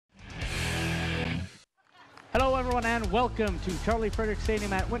Hello everyone and welcome to Charlie Fredrick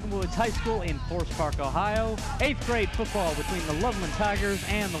Stadium at Winton High School in Forest Park, Ohio. 8th grade football between the Loveland Tigers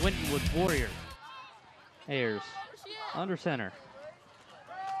and the Winton Warriors. Ayers under center.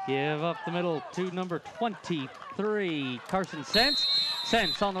 Give up the middle to number 23, Carson Sense.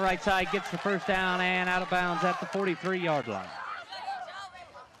 Sense on the right side gets the first down and out of bounds at the 43-yard line.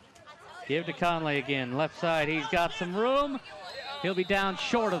 Give to Conley again, left side, he's got some room. He'll be down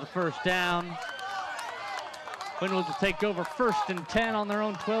short of the first down. Winton will take over 1st and 10 on their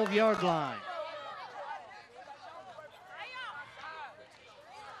own 12-yard line.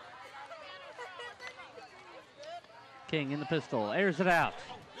 King in the pistol, airs it out.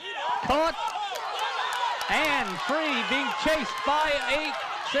 Caught and free, being chased by a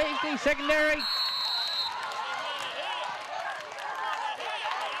safety secondary.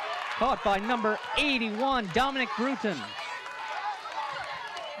 Caught by number 81, Dominic Bruton.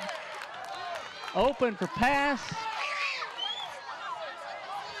 Open for pass.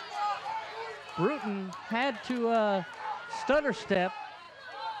 Bruton had to stutter step.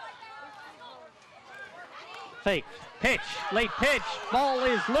 Fake, pitch, late pitch. Ball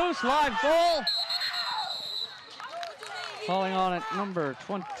is loose, live ball. Falling on it, number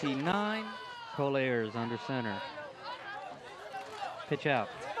 29, Cole Ayers under center. Pitch out.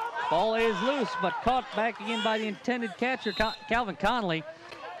 Ball is loose, but caught back again by the intended catcher, Calvin Conley.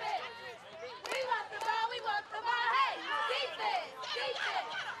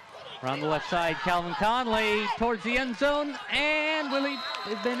 Around the left side, Calvin Conley towards the end zone, and will he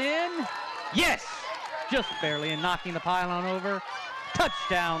have been in? Yes! Just barely, and knocking the pylon over.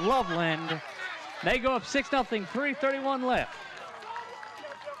 Touchdown, Loveland. They go up 6-0, 3:31 left.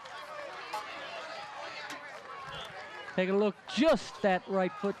 Take a look, just that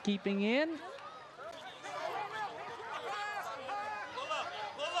right foot keeping in.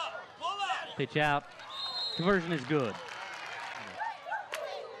 Pitch out. Conversion is good.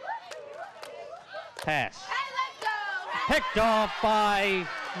 Pass. Picked off by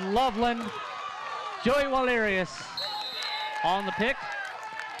Loveland. Joey Walerius on the pick.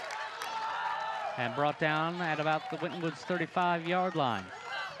 And brought down at about the Wintonwood's 35-yard line.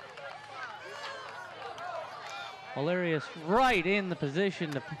 Walerius right in the position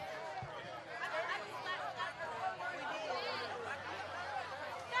to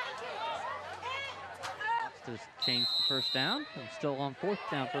just change the first down. I'm still on 4th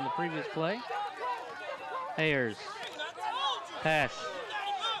down from the previous play. Ayers, pass,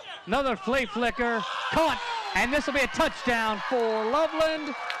 another flea flicker, caught, and this will be a touchdown for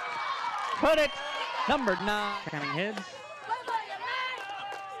Loveland. Put it, number 9, counting heads.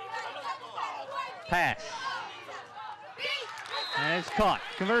 Pass, and it's caught.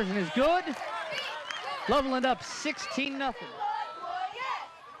 Conversion is good. Loveland up 16-0.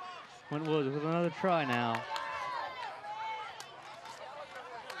 Winwood with another try now.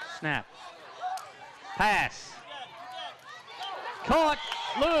 Snap. Pass. Caught,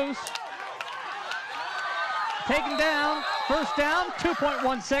 loose. Taken down, first down,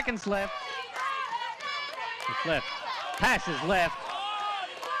 2.1 seconds left. It's left. Pass is left.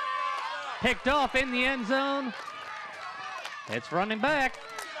 Picked off in the end zone. It's running back.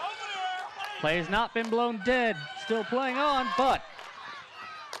 Play has not been blown dead. Still playing on, but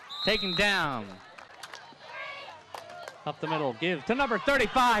taken down. Up the middle, give to number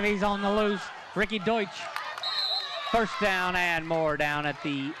 35. He's on the loose. Ricky Deutsch. First down and more down at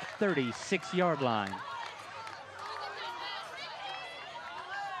the 36-yard line.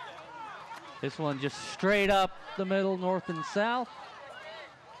 This one just straight up the middle, north and south.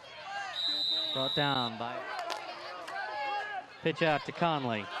 Brought down by pitch out to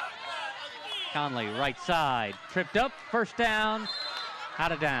Conley. Conley, right side, tripped up, first down,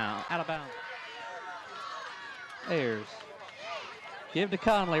 out of bounds. Ayers, give to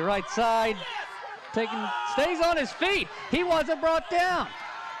Conley, right side, stays on his feet. He wasn't brought down.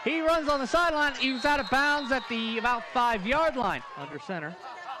 He runs on the sideline. He was out of bounds at the about 5-yard line, under center.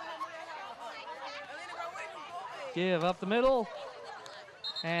 Give up the middle,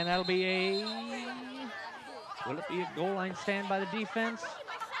 and that'll be will it be a goal line stand by the defense?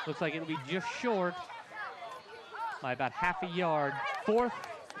 Looks like it'll be just short by about half a yard. 4th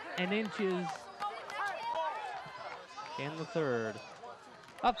and inches in the 3rd.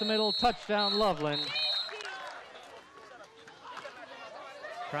 Up the middle, touchdown Loveland.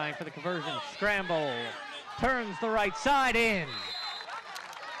 Trying for the conversion, scramble, turns the right side in.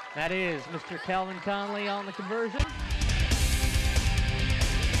 That is Mr. Calvin Conley on the conversion.